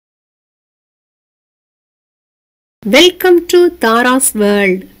Welcome to Tara's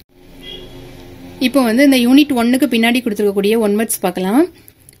world. இப்போ இந்த unit 1க்கு பின்னாடி கொடுத்துருக்கக்கூடிய ஒன் வேர்ட்ஸ் பார்க்கலாம்.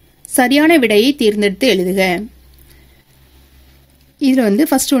 சரியான விடையை தேர்ந்தெடுத்து எழுதுக. இதுல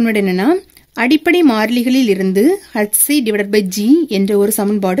ஃபர்ஸ்ட் ஒன் வேர்ட் என்னன்னா, அடிப்படை மாறிலிகளில் இருந்து HC/G என்ற ஒரு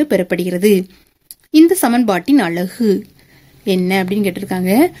சமன்பாடு பெறப்படுகிறது. இந்த சமன்பாட்டின் அலகு என்ன அப்படின்னு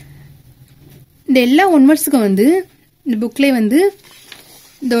கேட்டிருக்காங்க. இந்த எல்லா ஒன் வேர்ட்ஸுக்கும் இந்த புக்லேயே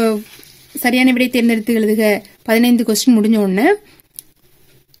இந்த சரியான விடை தேர்ந்தெடுத்து எழுதுக 15 கொஸ்டின் முடிஞ்ச உடனே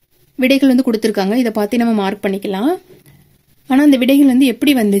விடைகள் கொடுத்துருக்காங்க. இதை பார்த்து நம்ம மார்க் பண்ணிக்கலாம். ஆனால் அந்த விடைகள்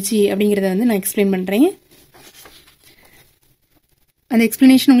எப்படி வந்துச்சு அப்படிங்கிறத நான் எக்ஸ்பிளைன் பண்ணுறேன். அந்த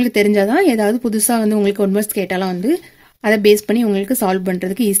எக்ஸ்பிளனேஷன் உங்களுக்கு தெரிஞ்சாதான் ஏதாவது புதுசாக உங்களுக்கு ஒன் வேர்ட்ஸ் கேட்டாலும் அதை பேஸ் பண்ணி உங்களுக்கு சால்வ்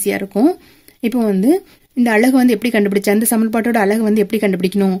பண்ணுறதுக்கு ஈஸியாக இருக்கும். இப்போ இந்த அலகு எப்படி கண்டுபிடிச்சா, அந்த சமன்பாட்டோட அலகு எப்படி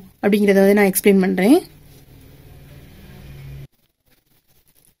கண்டுபிடிக்கணும் அப்படிங்கிறத நான் எக்ஸ்பிளைன் பண்ணுறேன்.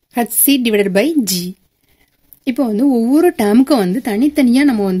 HC/G. இப்போ ஒவ்வொரு டேர்முக்கும் தனித்தனியாக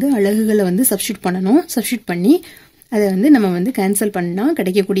நம்ம அலகுகளை சப்ஸ்டியூட் பண்ணணும். சப்ஸ்டியூட் பண்ணி அதை நம்ம கேன்சல் பண்ணால்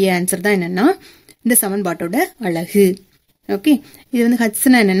கிடைக்கக்கூடிய ஆன்சர் தான் என்னன்னா இந்த சமன்பாட்டோட அலகு. ஓகே, இது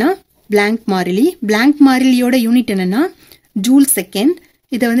ஹச்னா என்னன்னா பிளாங்க் மாறிலி. பிளாங்க் மாறிலியோட யூனிட் என்னன்னா ஜூல் செகண்ட்.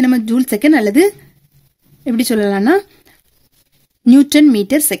 இதை நம்ம ஜூல் செகண்ட் அல்லது எப்படி சொல்லலாம்னா நியூட்டன்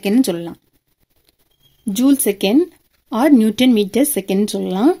மீட்டர் செகண்ட் சொல்லலாம். Joule second R Newton metre second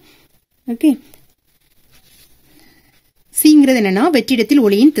சொல்லலாம். ஓகே, சிங்கிறது என்னன்னா வெற்றிடத்தில்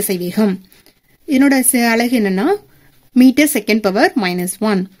ஒளியின் திசைவேகம். இதனோட அலகு என்னன்னா மீட்டர் செகண்ட் பவர்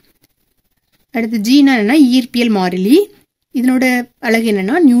 -1. அடுத்து ஜினா என்னன்னா ஈர்ப்பியல் மாறிலி. இதனோட அலகு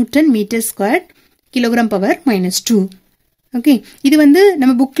என்னன்னா Newton metre square kilogram power -2. Okay, இது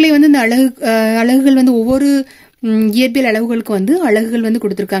நம்ம புக்லேயே இந்த அலகுகள் ஒவ்வொரு இயற்பியல் அளவுகளுக்கு அலகுகள்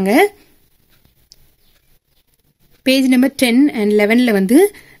கொடுத்துருக்காங்க. பேஜ் நம்பர் 10 and 11ல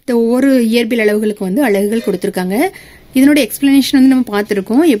இந்த ஒவ்வொரு இயற்பியல் அளவுகளுக்கு அலகுகள் கொடுத்துருக்காங்க. இதனோட எக்ஸ்பிளனேஷன் நம்ம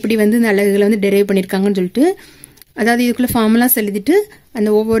பார்த்துருக்கோம், எப்படி இந்த அலகுகளை டெரைவ் பண்ணியிருக்காங்கன்னு சொல்லிட்டு. அதாவது இதுக்குள்ள ஃபார்முலாஸ் எழுதிட்டு அந்த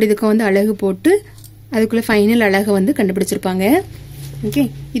ஒவ்வொரு இதுக்கும் அலகு போட்டு அதுக்குள்ள ஃபைனல் அலகை கண்டுபிடிச்சிருப்பாங்க. ஓகே,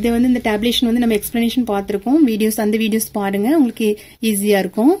 இதை இந்த டேப்லேஷன் நம்ம எக்ஸ்பிளனேஷன் பார்த்துருக்கோம். அந்த வீடியோஸ் பாருங்க, உங்களுக்கு ஈஸியா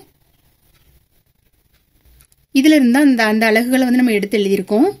இருக்கும். இதுல இருந்தா அந்த அலகுகளை நம்ம எடுத்து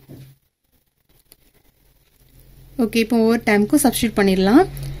எழுதியிருக்கோம். ஓகே, இப்போ ஒவ்வொரு டைமுக்கும் சப்ஸ்டியூட் பண்ணிடலாம்.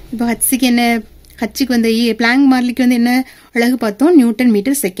 இப்போ ஹச்சுக்கு என்ன, ஹச்சுக்கு பிளாங்க் மாறிலிக்கு என்ன அலகு பார்த்தோம், நியூட்டன்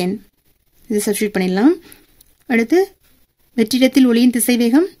மீட்டர் செகண்ட். இது சப்ஸ்டியூட் பண்ணிடலாம். அடுத்து வெற்றிடத்தில் ஒளியின்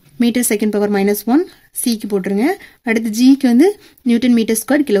திசைவேகம் மீட்டர் செகண்ட் பவர் -1 சிக்கு போட்டுருங்க. அடுத்து ஜிக்கு Newton metre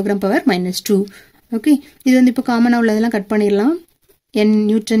square kilogram power -2. Okay, இது இப்போ காமனாக உள்ளதெல்லாம் கட் பண்ணிடலாம்.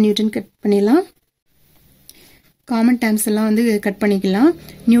 நியூட்டன் கட் பண்ணிடலாம். காமன் டேர்ம்ஸ் எல்லாம் கட் பண்ணிக்கலாம்.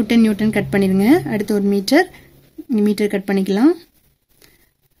 நியூட்டன் கட் பண்ணிடுங்க. அடுத்து ஒரு மீட்டர் கட் பண்ணிக்கலாம்.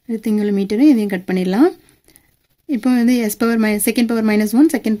 அடுத்து இங்குள்ள மீட்டரும் இதையும் கட் பண்ணிடலாம். இப்போ S power second power -1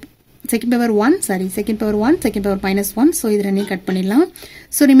 second power 1 second power -1. So இது ரெண்டையும் கட் பண்ணிடலாம்.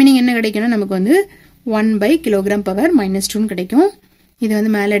 ஸோ ரிமைனிங் என்ன கிடைக்கும்னா நமக்கு 1 கிலோகிராம் பவர் -2 கிடைக்கும். இதை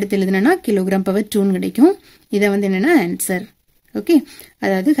மேலே எடுத்து எழுதுனா கிலோகிராம் பவர் 2 கிடைக்கும். இதை என்னன்னா ஆன்சர். ஓகே,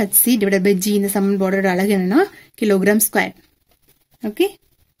 அதாவது HC/G இந்த சமன்பாடோட அலகு என்னன்னா கிலோகிராம் ஸ்கொயர். ஓகே,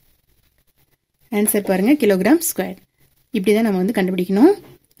 ஆன்சர் பாருங்க கிலோகிராம் ஸ்கொயர். இப்படிதான் நம்ம கண்டுபிடிக்கணும்.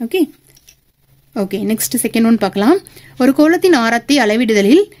 Okay okay next second one பார்க்கலாம். ஒரு கோளத்தின் ஆரத்தை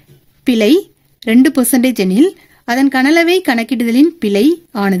அளவிடுதலில் பிழை 2% எனில் அதன் கனஅளவை கணக்கிடுதலின் பிழை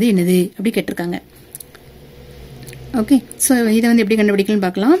ஆனது என்னது அப்படி கேட்டிருக்காங்க. ஓகே, ஸோ இதை எப்படி கண்டுபிடிக்கணும்னு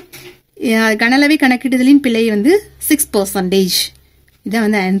பார்க்கலாம். கனஅளவை கணக்கிடுதலின் பிழை 6%.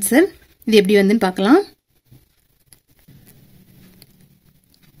 இதான் ஆன்சர். இது எப்படி பார்க்கலாம்.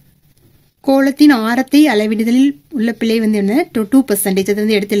 கோளத்தின் ஆரத்தை அளவிடுதலில் உள்ள பிழை என்ன 2%.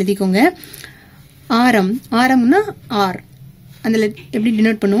 அதை எடுத்து எழுதிக்கோங்க. ஆரம்னா ஆர், அதில் எப்படி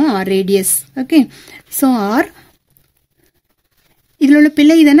டினோட் பண்ணுவோம், R radius. Okay, so R இதில் உள்ள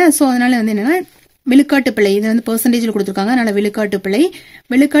பிழை தானே. ஸோ அதனால என்னன்னா விழுக்காட்டு பிழை. இதை பெர்சன்டேஜில் கொடுத்துருக்காங்க, அதனால விழுக்காட்டு பிழை.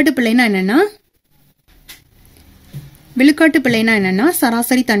 விழுக்காட்டு பிழைனா என்னன்னா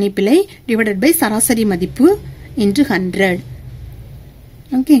சராசரி தனி பிழை டிவைடட் பை சராசரி மதிப்பு இன்டு 100.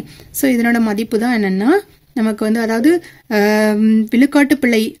 ஓகே, ஸோ இதனோட மதிப்பு தான் என்னன்னா நமக்கு அதாவது விழுக்காட்டு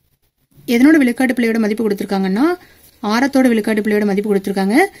பிழை. எதனோட விழுக்காட்டு பிழையோட மதிப்பு கொடுத்துருக்காங்கன்னா ஆரத்தோட விழுக்காட்டு பிழையோட மதிப்பு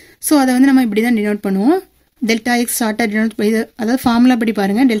கொடுத்துருக்காங்க. ஸோ அதை நம்ம இப்படி தான் டினோட் பண்ணுவோம். டெல்டா எக்ஸ் ஷார்ட்டாக டினோட், அதாவது ஃபார்முலா படி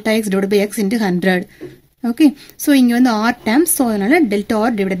பாருங்க, delta X divide by X into 100. Okay, so இங்கே ஆர் டேம்ஸ். ஸோ அதனால delta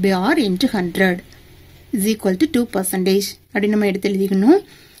R divide by R into 100 is equal to 2% அப்படின்னு நம்ம எடுத்து எழுதிக்கணும்.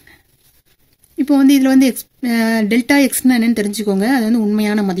 இப்போ இதில் டெல்டா எக்ஸ்னா என்னன்னு தெரிஞ்சுக்கோங்க. அது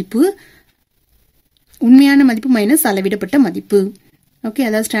உண்மையான மதிப்பு மைனஸ் அளவிடப்பட்ட மதிப்பு. ஓகே,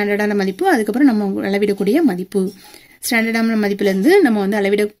 அதாவது ஸ்டாண்டர்டான மதிப்பு, அதுக்கப்புறம் நம்ம அளவிடக்கூடிய மதிப்பு. ஸ்டாண்டர்டான மதிப்புலேருந்து நம்ம வந்து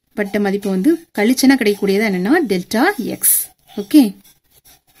அளவிடப்பட்ட மதிப்பு வந்து கழிச்சுனா கிடைக்கக்கூடியது என்னன்னா delta X. Okay,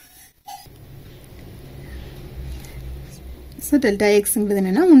 so delta எக்ஸ்ங்கிறது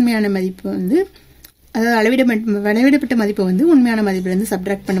என்னன்னா உண்மையான மதிப்பு வந்து, அதாவது அளவிடப்பட்ட மதிப்பு வந்து உண்மையான மதிப்புலேருந்து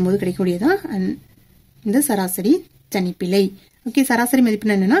சப்ட்ராக்ட் பண்ணும்போது கிடைக்கக்கூடியதான் இந்த சராசரி தனிப்பிழை. ஓகே, சராசரி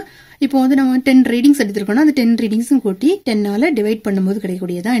மதிப்புன்னு என்னன்னா இப்போ வந்து நம்ம 10 ரீடிங்ஸ் எடுத்திருக்கோம்னா அந்த 10 ரீடிங்ஸும் கூட்டி 10ஆல டிவைட் பண்ணும்போது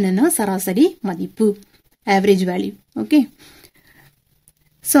கிடைக்கக்கூடியதான் என்னன்னா சராசரி மதிப்பு, ஆவரேஜ் வேல்யூ. ஓகே,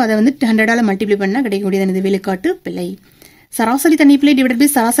 ஸோ அதை வந்து 100ஆல மல்டிப்ளை பண்ணால் கிடைக்கக்கூடியது என்னது விழுக்காட்டு பிழை. சராசரி தனிப்பிழை டிவைட் பை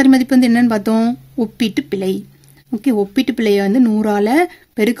சராசரி மதிப்பு வந்து என்னன்னு பார்த்தோம், ஒப்பீட்டு பிழை. ஓகே, ஒப்பீட்டு பிழையை வந்து 100ஆல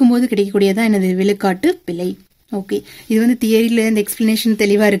பெருக்கும்போது கிடைக்கக்கூடியதான் என்னது விழுக்காட்டு பிழை. ஓகே, இது வந்து தியரியில் இந்த எக்ஸ்பிளனேஷன்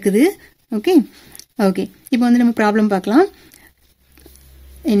தெளிவாக இருக்குது. ஓகே ஓகே, இப்போ வந்து நம்ம ப்ராப்ளம் பார்க்கலாம்.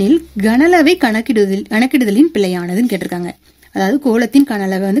 எனில் கனஅளவை கணக்கிடுதலின் பிழையானதுன்னு கேட்டிருக்காங்க. அதாவது கோலத்தின்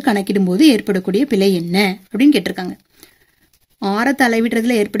கனஅளவை வந்து கணக்கிடும் போது ஏற்படக்கூடிய பிழை என்ன அப்படின்னு கேட்டிருக்காங்க. ஆரத்தை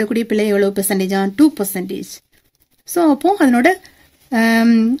அளவிடுறதுல ஏற்படக்கூடிய பிழை எவ்வளவு பெர்சன்டேஜா, 2%. ஸோ அப்போ அதனோட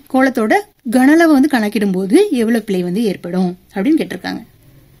கோலத்தோட கனஅளவை வந்து கணக்கிடும் போது எவ்வளவு பிழை வந்து ஏற்படும் அப்படின்னு கேட்டிருக்காங்க.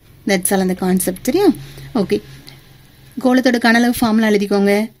 தட்ஸ் ஆல் அந்த கான்செப்ட். சரியா? ஓகே, கோலத்தோட கனஅளவு ஃபார்முலா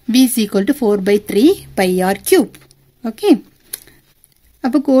எழுதிக்கோங்க. V is equal to 4/3 pi r cube. Okay,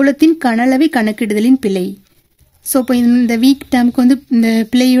 அப்போ கோலத்தின் கனஅளவை கணக்கிடுதலின் பிழை. ஸோ இப்போ இந்த வீக் டேமுக்கு வந்து இந்த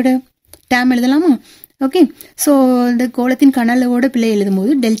பிழையோட டேம் எழுதலாமா? ஓகே, ஸோ இந்த கோலத்தின் கனஅளவோட பிழை எழுதும்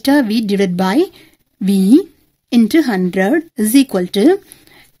போது delta V divide by V into 100 is equal to,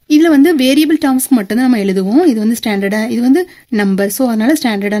 இதில் வந்து வேரியபிள் டேர்ம்ஸ்க்கு மட்டும்தான் நம்ம எழுதுவோம். இது வந்து ஸ்டாண்டர்டா, இது வந்து நம்பர், ஸோ அதனால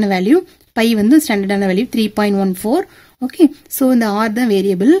ஸ்டாண்டர்டான வேல்யூ, பை வந்து ஸ்டாண்டர்டான வேல்யூ 3.14. ஓகே, ஸோ இந்த ஆர் தான்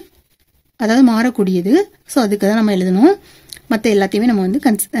வேரியபிள், அதாவது மாறக்கூடியது. ஸோ அதுக்கு தான் நம்ம எழுதணும். மற்ற எல்லாத்தையுமே நம்ம வந்து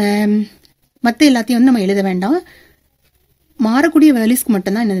நம்ம எழுத வேண்டாம். மாறக்கூடிய வேல்யூஸ்க்கு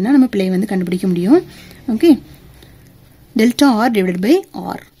மட்டும்தான் என்னதுன்னா நம்ம பிழை வந்து கண்டுபிடிக்க முடியும். Okay, delta R divide by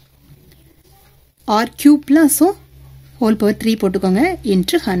R, R கியூப்ல, so whole power 3 போட்டுக்கோங்க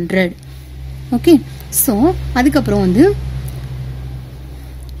இன்ட்டு 100. ஓகே, ஸோ அதுக்கப்புறம் வந்து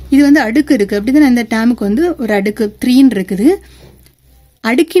இது வந்து அடுக்கு இருக்குது. அப்படி தான் இந்த டேமுக்கு வந்து ஒரு அடுக்கு 3 இருக்குது.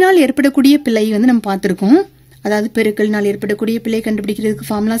 அடுக்கினால் ஏற்படக்கூடிய பிழை வந்து நம்ம பார்த்துருக்கோம். அதாவது பெருக்கலினால் ஏற்படக்கூடிய பிழை கண்டுபிடிக்கிறதுக்கு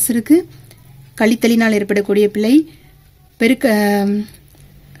ஃபார்முலாஸ் இருக்குது. கழித்தலினால் ஏற்படக்கூடிய பிழை,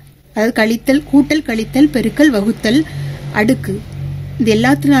 அதாவது கழித்தல், கூட்டல், கழித்தல், பெருக்கல், வகுத்தல், அடுக்கு, இது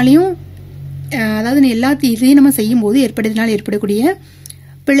எல்லாத்தினாலையும், அதாவது இதையும் நம்ம செய்யும் போது ஏற்படுறதுனால ஏற்படக்கூடிய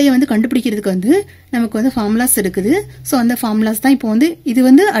பிழையை வந்து கண்டுபிடிக்கிறதுக்கு வந்து நமக்கு வந்து ஃபார்முலாஸ் இருக்குது. ஸோ அந்த ஃபார்முலாஸ் தான் இப்போ வந்து இது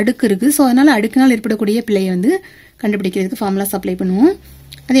வந்து அடுக்கு இருக்குது. ஸோ அதனால அடுக்குனால் ஏற்படக்கூடிய பிழையை வந்து கண்டுபிடிக்கிறதுக்கு ஃபார்முலாஸ் அப்ளை பண்ணுவோம்.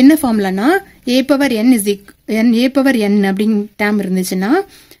 அது என்ன ஃபார்முலானா a பவர் n அப்படிங்கிற டேம் இருந்துச்சுன்னா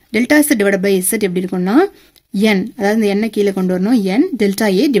delta z divide by z எப்படி இருக்கும்னா n, அதாவது இந்த n கீழே கொண்டு வரணும், n delta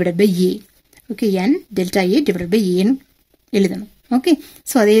a divide by a. Okay, n delta a divide by a எழுதணும். ஓகே,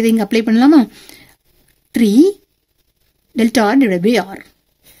 ஸோ அதே இது இங்கே அப்ளை பண்ணலாமா? 3 delta R divide by R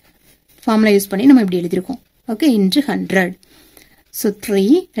formula use பண்ணி நம்ம இப்படி எழுதியிருக்கோம். Okay, into 100. ஸோ 3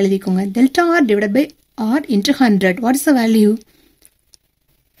 எழுதிக்கோங்க. Delta R divide by R into 100, what is the value?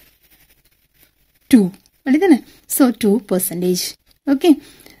 2 அப்படிதானே? So 2%. Okay,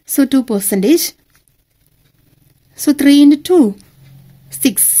 so 2%. So 3 into 2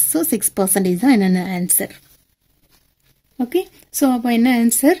 6. So 6% தான் என்னென்ன ஆன்சர். ஓகே, ஸோ அப்போ என்ன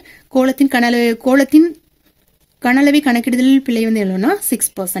ஆன்சர்? கோலத்தின் கனஅளவை கணக்கிடுதல் பிழை வந்து எவ்வளோனா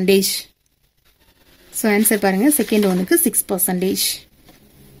 6%. ஸோ ஆன்சர் பாருங்க, செகண்ட் ஒனுக்கு 6%.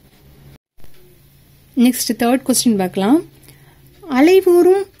 நெக்ஸ்ட் தேர்ட் கொஸ்டின் பார்க்கலாம்.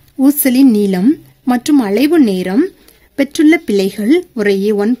 அலைவுறும் ஊசலின் நீளம் மற்றும் அலைவு நேரம் பெற்றுள்ள பிழைகள் முறையே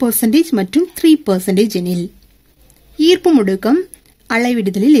 1% மற்றும் 3% எனில் ஈர்ப்பு முடுக்கம்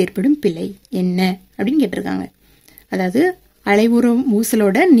அளவிடுதலில் ஏற்படும் பிழை என்ன அப்படின்னு கேட்டிருக்காங்க. அதாவது அலைவுறும்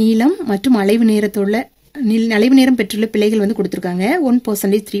ஊசலோட நீளம் மற்றும் அலைவு நேரம் பெற்றுள்ள பிழைகள் வந்து கொடுத்துருக்காங்க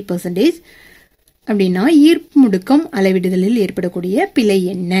 1%, 3%. அப்படின்னா ஈர்ப்பு முடுக்கம் அளவிடுதலில் ஏற்படக்கூடிய பிழை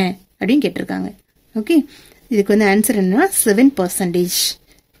என்ன அப்படின்னு கேட்டிருக்காங்க. ஓகே, இதுக்கு வந்து ஆன்சர் என்னன்னா 7%.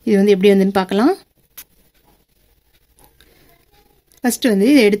 இது வந்து எப்படி வந்துன்னு பார்க்கலாம். ஃபர்ஸ்ட் வந்து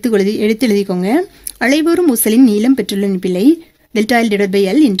இதை எடுத்து எழுதிக்கோங்க. அலைவுறும் ஊசலின் நீளம் பெற்றுள்ள பிழை delta L divide by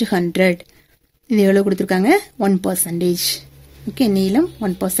L into 100. இது எவ்வளோ கொடுத்துருக்காங்க? 1%. ஓகே, நீளம்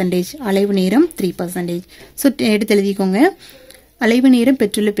 1%, அலைவு நேரம் 3%. ஸோ எடுத்து எழுதிக்கோங்க. அலைவு நேரம்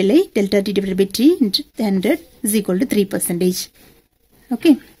பெற்றுள்ள பிழை delta D divide by D into 100 is equal to 3%.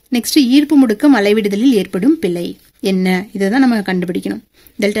 Okay, next ஈர்ப்பு முடுக்கம் அளவிடுதலில் ஏற்படும் பிழை என்ன, இதை தான் நம்ம கண்டுபிடிக்கணும்.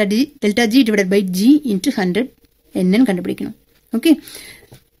 Delta G divide by G into 100 என்னன்னு கண்டுபிடிக்கணும். ஓகே,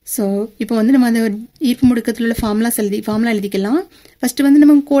 ஸோ இப்போ வந்து நம்ம அந்த ஈர்ப்பு முடுக்கத்தில் உள்ள ஃபார்முலா எழுதிக்கலாம். ஃபர்ஸ்ட் வந்து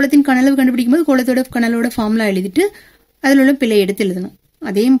நம்ம கோலத்தின் கனளவு கண்டுபிடிக்கும் போது கோலத்தோட கனளவோட ஃபார்முலா எழுதிட்டு அதில் உள்ள பிழை எடுத்து எழுதணும்.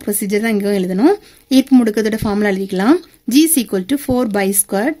 அதே ப்ரொசீஜர் தான் இங்கே எழுதணும். ஈர்ப்பு முடுக்கத்தோட ஃபார்முலா எழுதிக்கலாம். G is equal to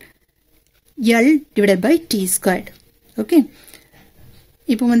 4/² L divided by T². Okay,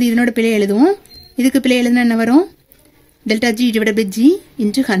 இப்போ வந்து இதனோட பிழை எழுதுவோம். இதுக்கு பிழை எழுதுனா என்ன வரும்? Delta G divided by G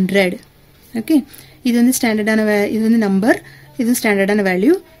into 100. Okay, இது வந்து ஸ்டாண்டர்டான இது வந்து நம்பர், இது ஸ்டாண்டர்டான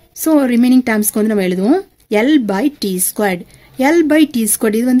வேல்யூ. ஸோ ரிமைனிங் டேர்ம்ஸ்க்கு வந்து நம்ம எழுதுவோம் L/T².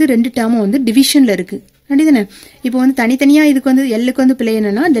 L/T². இது வந்து ரெண்டு டேர்மும் வந்து டிவிஷனில் இருக்குது. அப்படிதானே? இப்போ வந்து தனித்தனியாக இதுக்கு வந்து எல்லுக்கு வந்து பிழை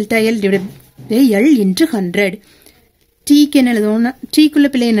என்னன்னா delta L divided by L into 100. டீக்கு என்ன எழுதுவோம்னா டீக்குள்ள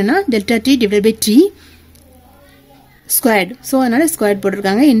பிழை என்னன்னா delta T divided by T squared. So அதனால ஸ்கொயர்ட்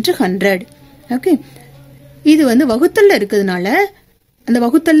போட்டிருக்காங்க into 100. ஓகே, இது வந்து வகுத்தல்ல இருக்கிறதுனால அந்த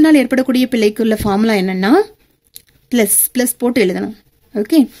வகுத்தல்னால் ஏற்படக்கூடிய பிழைக்குள்ள ஃபார்முலா என்னன்னா ப்ளஸ் போட்டு எழுதணும்.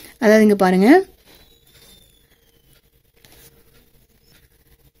 ஓகே, அதாவது இங்கே பாருங்க,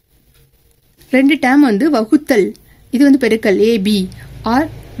 ரெண்டு டேர்ம் வந்து வகுத்தல், இது வந்து பெருக்கல் AB ஆர்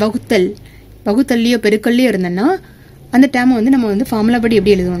வகுத்தல்லையோ பெருக்கல்லையோ இருந்தோன்னா அந்த டேர்மை வந்து நம்ம வந்து ஃபார்முலா படி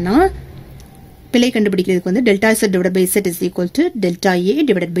எப்படி எழுதுவோம்னா பிழை கண்டுபிடிக்கிறதுக்கு வந்து delta Z divided by Z is equal to delta A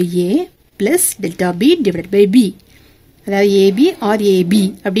divided by A plus delta B divided by B. அதாவது AB ஆர் AB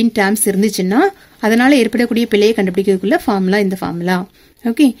அப்படின்னு டேர்ம்ஸ் இருந்துச்சுன்னா அதனால ஏற்படக்கூடிய பிழையை கண்டுபிடிக்கிறதுக்குள்ள ஃபார்முலா இந்த ஃபார்முலா.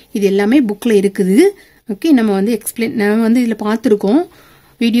 ஓகே, இது எல்லாமே புக்கில் இருக்குது. ஓகே, நம்ம வந்து நம்ம வந்து இதில் பார்த்துருக்கோம்,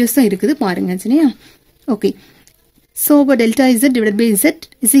 வீடியோஸ் தான் இருக்குது, பாருங்க. சரியா? ஓகே, ஸோ இப்போ delta Z divided by Z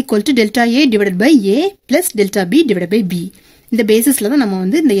is equal to delta A divided by A plus delta B divided by B. இந்த பேசிஸில் தான் நம்ம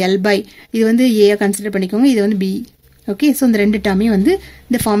வந்து இந்த இது வந்து ஏ கன்சிடர் பண்ணிக்கோங்க, இது வந்து B. ஓகே, ஸோ இந்த ரெண்டு டேர்மே வந்து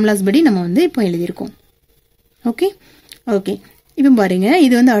இந்த ஃபார்முலாஸ் படி நம்ம வந்து இப்போ எழுதியிருக்கோம். ஓகே ஓகே, இப்போ பாருங்க,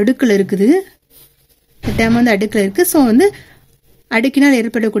 இது வந்து அடுக்கில் இருக்குது, டேர்ம் வந்து அடுக்கில் இருக்குது. ஸோ வந்து அடுக்கினால்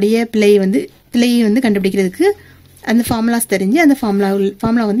ஏற்படக்கூடிய பிழையை வந்து கண்டுபிடிக்கிறதுக்கு அந்த ஃபார்முலாஸ் தெரிஞ்சு அந்த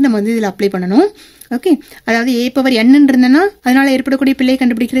ஃபார்முலா வந்து நம்ம வந்து இதில் அப்ளை பண்ணணும். ஓகே, அதாவது A⁴n இருந்தேன்னா அதனால ஏற்படக்கூடிய பிழையை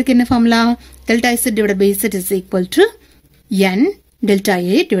கண்டுபிடிக்கிறதுக்கு என்ன formula? Delta Z divided by Z is equal to n delta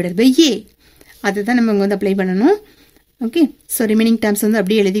A divided by A. அதுதான் நம்ம இங்கே வந்து அப்ளை பண்ணணும். ஓகே, ஸோ ரிமைனிங் டேர்ம்ஸ் வந்து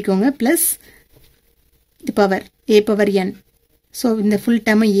அப்படியே எழுதிக்கோங்க. Plus the power A⁴n. So இந்த ஃபுல்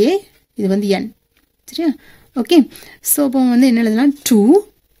டேர்ம் A, இது வந்து n. சரியா? ஓகே, ஸோ இப்போ வந்து என்ன எழுதலாம்? 2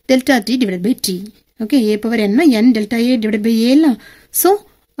 delta T divided by T. Okay, A⁴n n delta A divided by A எல்லாம். ஸோ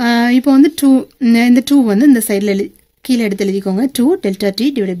இப்போ வந்து இந்த 2 வந்து இந்த சைடில் கீழே எடுத்து எழுதிக்கோங்க. 2 delta T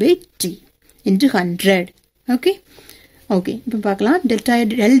divided by T into 100. Okay okay, இப்போ பார்க்கலாம். Delta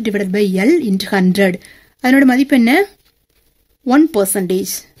L divided by L into 100. அதனோட மதிப்பு என்ன?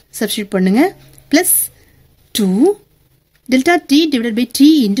 1% சப்ஸ்டியூட் பண்ணுங்க. Plus 2 delta T divided by T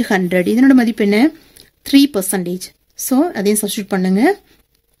into 100. இதனோட மதிப்பு என்ன? 3%. ஸோ அதையும் சப்ஸ்டியூட் பண்ணுங்க.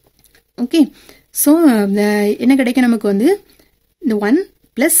 ஓகே, ஸோ என்ன கிடைக்கும் நமக்கு வந்து இந்த 1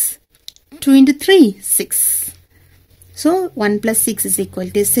 plus 2 into 3 6. So 1 plus 6 is equal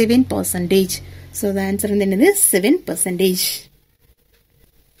to 7%. So the answer வந்து என்னது? 7%.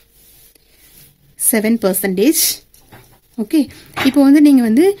 7%. ஓகே, இப்போ வந்து நீங்கள்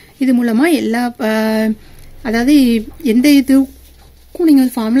வந்து இது மூலமாக எல்லா அதாவது எந்த இதுக்கும் நீங்கள்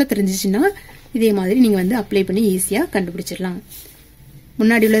வந்து ஃபார்முலா தெரிஞ்சிச்சுன்னா இதே மாதிரி நீங்கள் வந்து அப்ளை பண்ணி ஈஸியாக கண்டுபிடிச்சிடலாம்.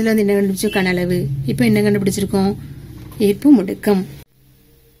 முன்னாடி உள்ளதில் வந்து என்ன கண்டுபிடிச்சோம்? கனஅளவு. இப்போ என்ன கண்டுபிடிச்சிருக்கோம்? ஈர்ப்பு முடுக்கம்.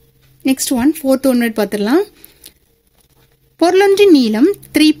 நெக்ஸ்ட் ஒன், 4th ஒன் பார்த்துடலாம். பொருளொன்றின் நீளம்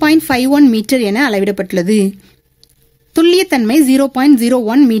 3.51 மீட்டர் என அளவிடப்பட்டுள்ளது. துல்லியத்தன்மை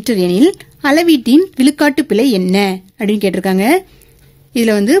 0.01 மீட்டர் எனில் அளவீட்டின் விழுக்காட்டு பிழை என்ன அப்படின்னு கேட்டிருக்காங்க.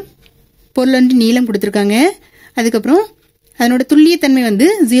 இதில் வந்து பொருளொன்றின் நீளம் கொடுத்துருக்காங்க, அதுக்கப்புறம் அதனோட துல்லியத்தன்மை வந்து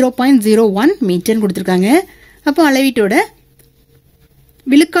 0.01 மீட்டர்னு கொடுத்துருக்காங்க. அப்போ அளவீட்டோட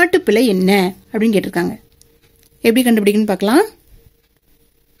விழுக்காட்டு பிழை என்ன அப்படின்னு கேட்டிருக்காங்க. எப்படி கண்டுபிடிக்கணும்னு பார்க்கலாம்.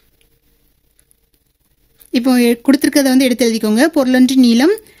 இப்போ கொடுத்துருக்கதை வந்து எடுத்து எழுதிக்கோங்க. பொருளொன்றின்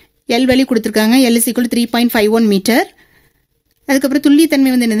நீளம் L வேல்யூ கொடுத்துருக்காங்க. L is equal to 3.51 metre. அதுக்கப்புறம்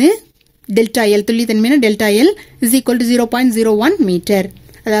துல்லியத்தன்மை வந்து என்னது? Delta L. துல்லியத்தன்மைனா delta L is equal to 0.01 metre.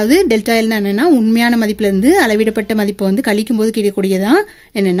 அதாவது டெல்டா L என்னன்னா உண்மையான மதிப்பிலிருந்து அளவிடப்பட்ட மதிப்பை வந்து கழிக்கும் போது கிடைக்கக்கூடியதான்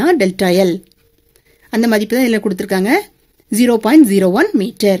என்னன்னா டெல்டா L. அந்த மதிப்பு தான் இதில் கொடுத்துருக்காங்க, 0.01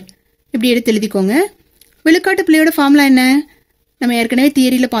 மீட்டர். இப்படி எடுத்து எழுதிக்கோங்க. விழுக்காட்டு பிழையோட ஃபார்முலா என்ன? நம்ம ஏற்கனவே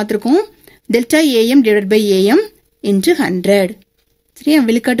தியரியில் பார்த்துருக்கோம். Delta AM divided by AM into 100. சரியா?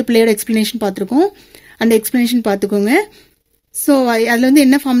 விழுக்காட்டு பிழையோட எக்ஸ்பிளனேஷன் பார்த்துருக்கோம், அந்த எக்ஸ்பிளனேஷன் பார்த்துக்கோங்க. ஸோ அதில் வந்து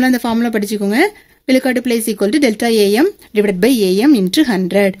என்ன ஃபார்முலா, அந்த ஃபார்முலா படிச்சுக்கோங்க. விழுக்காட்டு பிழை equal to delta AM divided by AM into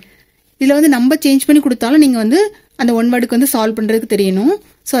 100. இதில் வந்து நம்பர் சேஞ்ச் பண்ணி கொடுத்தாலும் நீங்கள் வந்து அந்த ஒன் வேர்டுக்கு வந்து சால்வ் பண்ணுறதுக்கு தெரியணும்.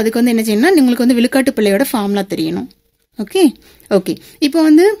 ஸோ அதுக்கு வந்து என்ன செய்யணும்னா உங்களுக்கு வந்து விழுக்காட்டு பிழையோட ஃபார்முலா தெரியணும். ஓகே ஓகே இப்போ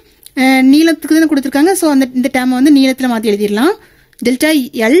வந்து நீளத்துக்கு தானே கொடுத்துருக்காங்க. ஸோ இந்த டேர்மை வந்து நீளத்தில் மாற்றி எழுதிடலாம். Delta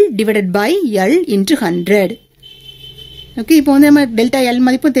L divided by L into 100. Okay இப்போ வந்து நம்ம டெல்டா எல்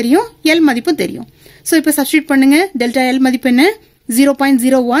மதிப்பும் தெரியும், எல் மதிப்பும் தெரியும். ஸோ இப்போ சப்ஸ்டியூட் பண்ணுங்க. டெல்டா எல் மதிப்பு என்ன?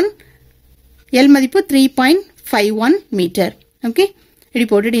 0.01, எல் மதிப்பு 3.51 மீட்டர். ஓகே இப்படி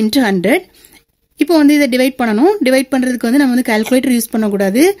போட்டுட்டு இன்ட்டு 100. இப்போ வந்து இதை டிவைட் பண்ணணும். டிவைட் பண்ணுறதுக்கு வந்து நம்ம வந்து கால்குலேட்டர் யூஸ்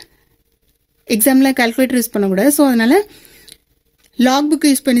பண்ணக்கூடாது, எக்ஸாமில் கால்குலேட்டர் யூஸ் பண்ணக்கூடாது. ஸோ அதனால் லாக் புக்கை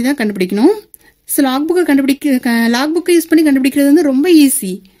யூஸ் பண்ணி தான் கண்டுபிடிக்கணும். ஸோ லாக் புக்கை யூஸ் பண்ணி கண்டுபிடிக்கிறது வந்து ரொம்ப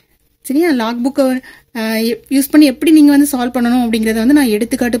ஈஸி. சரியா? லாக் புக்கை யூஸ் பண்ணி எப்படி நீங்கள் வந்து சால்வ் பண்ணணும் அப்படிங்கிறத வந்து நான்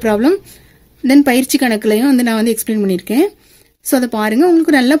எடுத்துக்காட்டு ப்ராப்ளம் தென் பயிற்சி கணக்குலையும் வந்து நான் வந்து எக்ஸ்பிளைன் பண்ணியிருக்கேன். ஸோ அதை பாருங்கள்,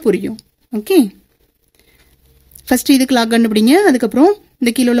 உங்களுக்கு நல்லா புரியும். ஓகே ஃபஸ்ட்டு இதுக்கு லாக் கண்டுபிடிங்க, அதுக்கப்புறம் இந்த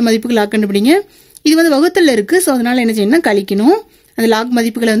கீழே உள்ள மதிப்புக்கு லாக் கண்டுபிடிங்க. இது வந்து வகுத்தலில் இருக்குது. ஸோ அதனால் என்ன செய்யணும்னா கழிக்கணும், அந்த லாக்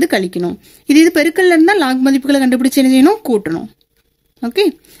மதிப்புகளை வந்து கழிக்கணும். இது பெருக்கல்ல இருந்தால் லாக் மதிப்புகளை கண்டுபிடிச்சு என்ன செய்யணும்? கூட்டணும். ஓகே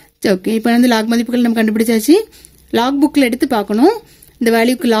ஓகே இப்போ வந்து லாக் மதிப்புகள் நம்ம கண்டுபிடிச்சாச்சு. லாக் புக்கில் எடுத்து பார்க்கணும். இந்த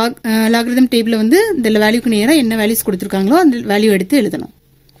வேல்யூக்கு லாக்ரிதம் டேபிளில் வந்து இந்த வேல்யூக்கு நேராக என்ன வேல்யூஸ் கொடுத்துருக்காங்களோ அந்த வேல்யூ எடுத்து எழுதணும்.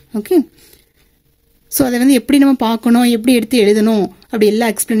 ஓகே ஸோ அதை வந்து எப்படி நம்ம பார்க்கணும், எப்படி எடுத்து எழுதணும், அப்படி எல்லா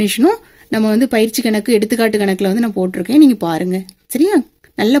எக்ஸ்பிளனேஷனும் நம்ம வந்து பயிற்சி கணக்கு எடுத்துக்காட்டு கணக்கில் வந்து நான் போட்டிருக்கேன், நீங்கள் பாருங்கள். சரியா?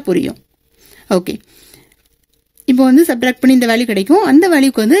 நல்லா புரியும். ஓகே இப்போ வந்து சப்ட்ராக்ட் பண்ணி இந்த வேல்யூ கிடைக்கும். அந்த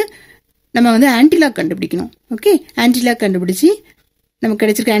வேல்யூக்கு வந்து நம்ம வந்து ஆன்டிலாக் கண்டுபிடிக்கணும். ஓகே ஆன்டிலாக் கண்டுபிடிச்சி நமக்கு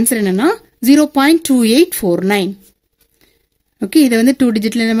கிடைச்சிருக்க ஆன்சர் என்னன்னா 0.2849. ஓகே இதை வந்து 2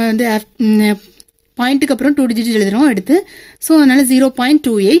 டிஜிட்டில் நம்ம வந்து பாயிண்ட்டுக்கு அப்புறம் 2 டிஜிட் எழுதுறோம் எடுத்து. ஸோ அதனால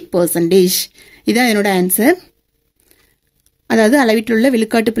 0.28%. இதுதான் என்னோட ஆன்சர். அதாவது அளவீட்டில் உள்ள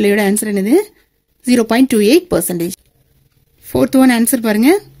விழுக்காட்டு பிள்ளையோட ஆன்சர் என்னது? 0.28%. ஃபோர்த் ஒன் ஆன்சர் பாருங்க,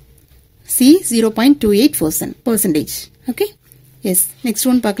 C 0.28%. Okay yes. Next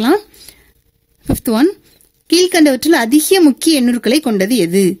one பார்க்கலாம். ஃபிஃப்த் ஒன், கீழ்கண்டவற்றில் அதிக முக்கிய எண்ணூறுகளை கொண்டது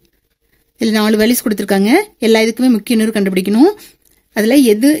எது? இதில் 4 வேல்யூஸ் கொடுத்துருக்காங்க. எல்லா இதுக்குமே முக்கிய எண்ணூறு கண்டுபிடிக்கணும். அதில்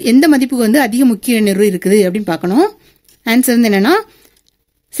எந்த மதிப்புக்கு வந்து அதிக முக்கிய எண்ணூறு இருக்குது அப்படின்னு பார்க்கணும். ஆன்சர் வந்து என்னன்னா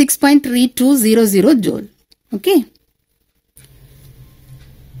 6.3200 ஜூல். ஓகே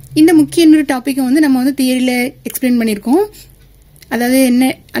இந்த முக்கிய எண்ணூறு டாப்பிக்கை வந்து நம்ம வந்து தியரியில் எக்ஸ்பிளைன் பண்ணியிருக்கோம். அதாவது என்ன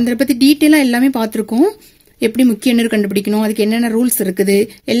அதை பற்றி டீட்டெயிலாக எல்லாமே பார்த்துருக்கோம். எப்படி முக்கிய எண்ணூறு கண்டுபிடிக்கணும், அதுக்கு என்னென்ன ரூல்ஸ் இருக்குது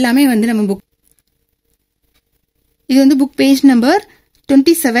எல்லாமே வந்து நம்ம புக், இது வந்து புக் பேஜ் நம்பர்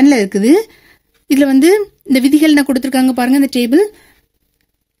 27ல் இருக்குது. இதில் வந்து இந்த விதிகள் நான் கொடுத்துருக்காங்க பாருங்கள், இந்த டேபிள்.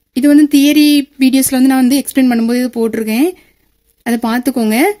 இது வந்து தியரி வீடியோஸில் வந்து நான் வந்து எக்ஸ்பிளைன் பண்ணும்போது இது போட்டிருக்கேன், அதை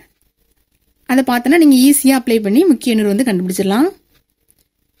பார்த்துக்கோங்க. அதை பார்த்தோன்னா நீங்கள் ஈஸியாக அப்ளை பண்ணி முக்கிய எண்ணூறு வந்து கண்டுபிடிச்சிடலாம்.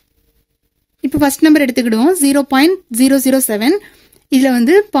 இப்போ ஃபர்ஸ்ட் நம்பர் எடுத்துக்கிடுவோம், 0.007. இதில்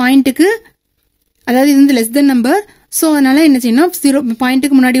வந்து பாயிண்ட்டுக்கு, அதாவது இது வந்து லெஸ் தென் நம்பர். ஸோ அதனால் என்ன செய்யணும்,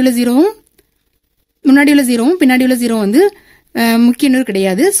 பாயிண்ட்டுக்கு முன்னாடி உள்ள ஜீரோவும் பின்னாடி உள்ள ஜீரோ வந்து முக்கிய எண்ணூறு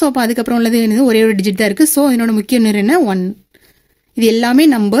கிடையாது. ஸோ அப்போ அதுக்கப்புறம் உள்ளது என்னது, ஒரே ஒரு டிஜிட் தான் இருக்குது. ஸோ இதனோட முக்கிய எண்ணூறு என்ன? 1. இது எல்லாமே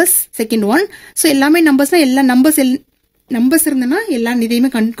நம்பர்ஸ். செகண்ட் ஒன், ஸோ எல்லாமே நம்பர்ஸ்னால் எல்லா நம்பர்ஸ் இருந்ததுன்னா எல்லா இதையுமே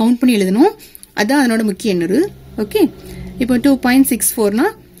கவுண்ட் பண்ணி எழுதணும். அதுதான் அதனோட முக்கிய எண்ணூறு. ஓகே இப்போ 2.64னா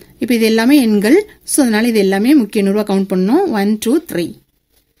இப்போ இது எல்லாமே எண்கள். ஸோ அதனால இது எல்லாமே முக்கிய எண்ணூறுவா கவுண்ட் பண்ணணும். 1 2 3.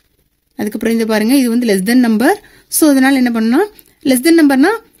 அதுக்கப்புறம் இந்த பாருங்க, இது வந்து லெஸ் தென் நம்பர். ஸோ அதனால என்ன பண்ணணும், லெஸ் தென்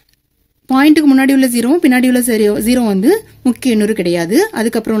நம்பர்னா பாயிண்ட்டுக்கு முன்னாடி உள்ள ஜீரோவும் பின்னாடி உள்ள ஜீரோ வந்து முக்கிய எண்ணூறு கிடையாது.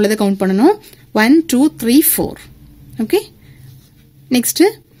 அதுக்கப்புறம் உள்ளதை கவுண்ட் பண்ணணும். 1 2 3 4. Okay next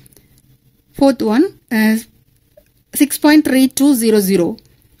fourth one, 6.3200.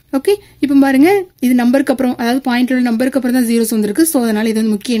 Okay இப்போ பாருங்க, இது நம்பருக்கு அப்புறம், அதாவது பாயிண்ட்ல உள்ள நம்பருக்கு அப்புறம் தான் ஜீரோஸ் வந்துருக்கு. ஸோ அதனால இது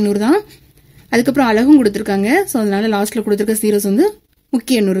வந்து முக்கிய எண்ணூறு தான். அதுக்கப்புறம் அழகும் கொடுத்துருக்காங்க. ஸோ அதனால லாஸ்ட்ல கொடுத்துருக்க ஜீரோஸ் வந்து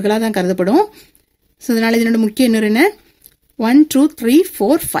முக்கிய எண்ணூறுகளாக தான் கருதப்படும். ஸோ அதனால இதனோட முக்கிய எண்ணூறு என்ன? 1 2 3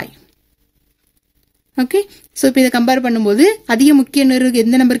 4 5. ஓகே ஸோ இப்போ இதை கம்பேர் பண்ணும்போது அதிக முக்கிய எண்ணூறு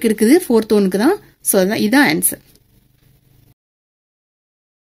எந்த நம்பருக்கு இருக்குது? ஃபோர்த் ஒனுக்கு தான். ஸோ அதுதான் இதுதான் ஆன்சர்.